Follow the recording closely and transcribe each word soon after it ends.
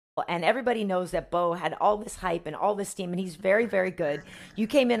And everybody knows that Bo had all this hype and all this steam, and he's very, very good. You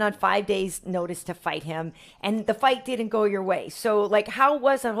came in on 5 days' notice to fight him, and the fight didn't go your way. So, like, how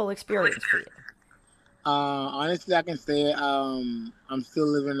was that whole experience for you? Honestly, I can say I'm still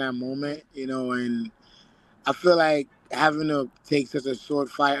living that moment, and I feel like having to take such a short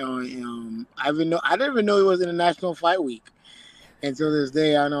fight on. I didn't even know it was International Fight Week until this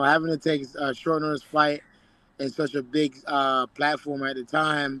day. I know having to take a short notice fight in such a big platform at the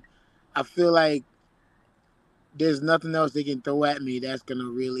time. I feel like there's nothing else they can throw at me that's gonna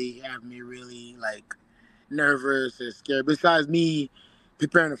really have me really like nervous and scared. Besides me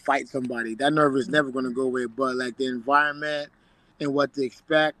preparing to fight somebody, that nerve is never gonna go away. But like the environment and what to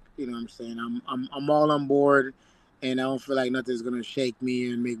expect, you know what I'm saying? I'm all on board, and I don't feel like nothing's gonna shake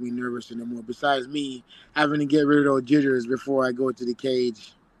me and make me nervous anymore. Besides me having to get rid of those jitters before I go to the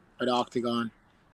cage or the octagon.